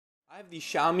have the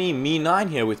Xiaomi Mi 9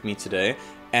 here with me today,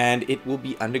 and it will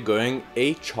be undergoing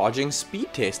a charging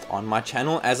speed test on my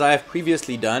channel. As I have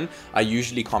previously done, I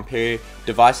usually compare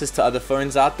devices to other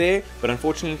phones out there, but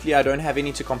unfortunately I don't have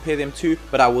any to compare them to,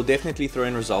 but I will definitely throw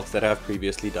in results that I have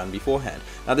previously done beforehand.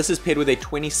 Now this is paired with a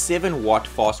 27 watt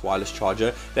fast wireless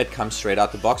charger that comes straight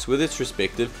out the box with its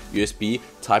respective USB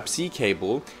Type-C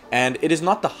cable, and it is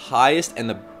not the highest and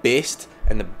the best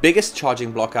and the biggest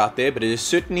charging block out there, but it is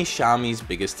certainly Xiaomi's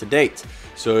biggest to date.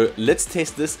 So let's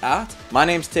test this out. My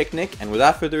name's TechNick, and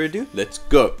without further ado, let's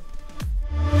go.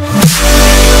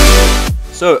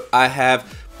 So I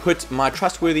have put my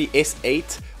trustworthy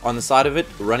S8 on the side of it,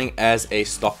 running as a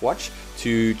stopwatch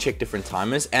to check different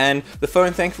timers, and the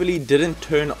phone thankfully didn't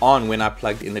turn on when I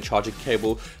plugged in the charging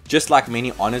cable, just like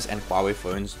many Honors and Huawei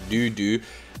phones do.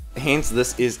 Hence,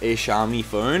 this is a Xiaomi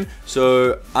phone,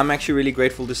 so I'm actually really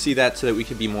grateful to see that, so that we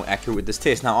can be more accurate with this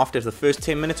test. Now, after the first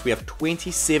 10 minutes, we have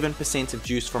 27% of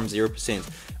juice from 0%.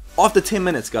 After 10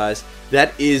 minutes, guys,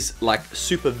 that is like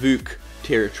super VOOC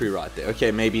territory right there. Okay,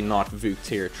 maybe not VOOC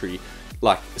territory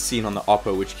like seen on the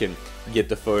Oppo, which can get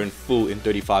the phone full in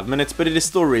 35 minutes, but it is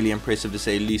still really impressive to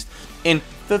say the least. In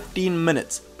 15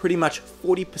 minutes, pretty much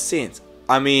 40%.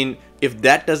 I mean, if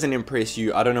that doesn't impress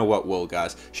you, I don't know what will,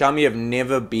 guys. Xiaomi have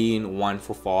never been one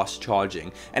for fast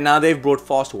charging, and now they've brought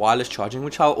fast wireless charging,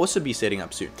 which I'll also be setting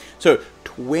up soon. So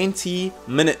 20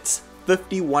 minutes,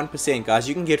 51%, guys.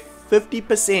 You can get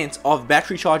 50% of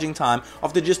battery charging time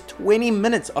after just 20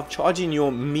 minutes of charging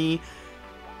your Mi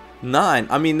 9.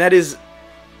 I mean, that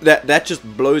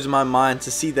just blows my mind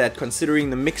to see that, considering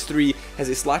the Mix 3 has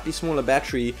a slightly smaller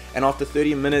battery, and after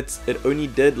 30 minutes it only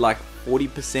did like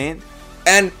 40%.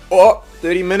 And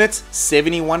 30 minutes,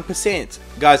 71%.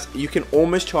 Guys, you can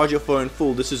almost charge your phone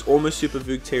full. This is almost super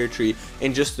VOOC territory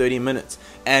in just 30 minutes.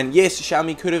 And yes,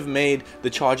 Xiaomi could have made the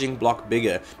charging block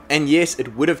bigger, and yes,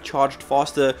 it would have charged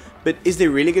faster, but is there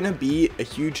really going to be a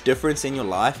huge difference in your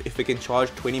life if it can charge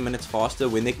 20 minutes faster,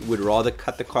 when they would rather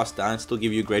cut the cost down and still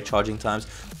give you great charging times?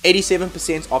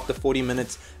 87% after 40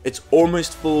 minutes. It's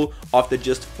almost full after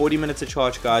just 40 minutes of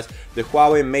charge, guys. The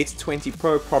Huawei Mate 20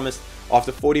 Pro promised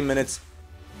after 40 minutes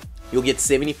you'll get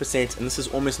 70%, and this is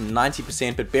almost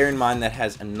 90%, but bear in mind that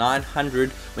has a 900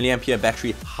 milliampere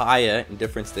battery higher in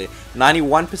difference there.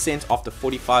 91% after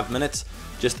 45 minutes,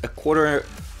 just a quarter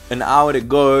an hour to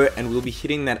go, and we'll be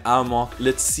hitting that hour mark.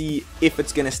 Let's see if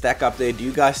it's gonna stack up there. Do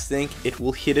you guys think it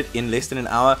will hit it in less than an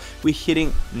hour? We're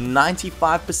hitting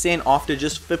 95% after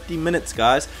just 50 minutes,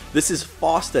 guys. This is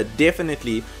faster,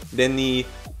 definitely, than the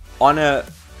Honor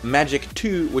Magic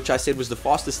 2, which I said was the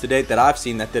fastest to date that I've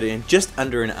seen, that did it in just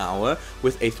under an hour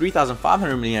with a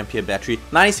 3500 milliampere battery,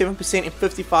 97% in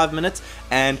 55 minutes,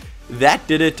 and that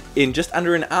did it in just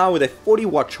under an hour with a 40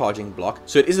 watt charging block.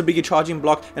 So it is a bigger charging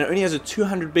block, and it only has a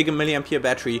 200 bigger milliampere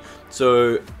battery,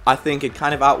 so I think it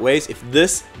kind of outweighs if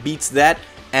this beats that,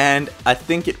 and I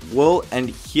think it will. And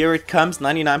here it comes,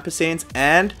 99%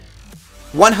 and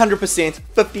 100%,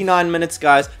 59 minutes,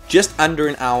 guys, just under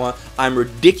an hour. I'm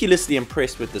ridiculously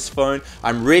impressed with this phone.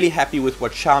 I'm really happy with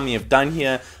what Xiaomi have done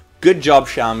here. Good job,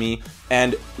 Xiaomi.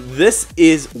 And this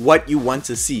is what you want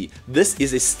to see. This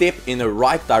is a step in the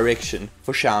right direction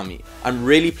for Xiaomi. I'm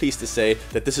really pleased to say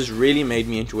that this has really made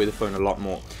me enjoy the phone a lot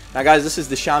more. Now, guys, this is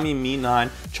the Xiaomi Mi 9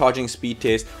 charging speed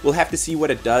test. We'll have to see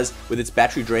what it does with its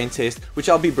battery drain test, which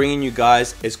I'll be bringing you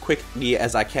guys as quickly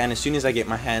as I can as soon as I get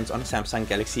my hands on a Samsung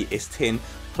Galaxy S10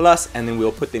 Plus, and then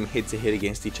we'll put them head to head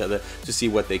against each other to see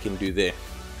what they can do there.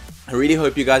 I really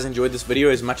hope you guys enjoyed this video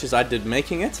as much as I did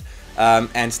making it,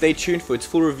 and stay tuned for its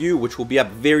full review, which will be up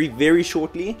very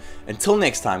shortly. Until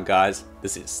next time, guys,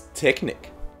 this is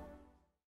TechNick.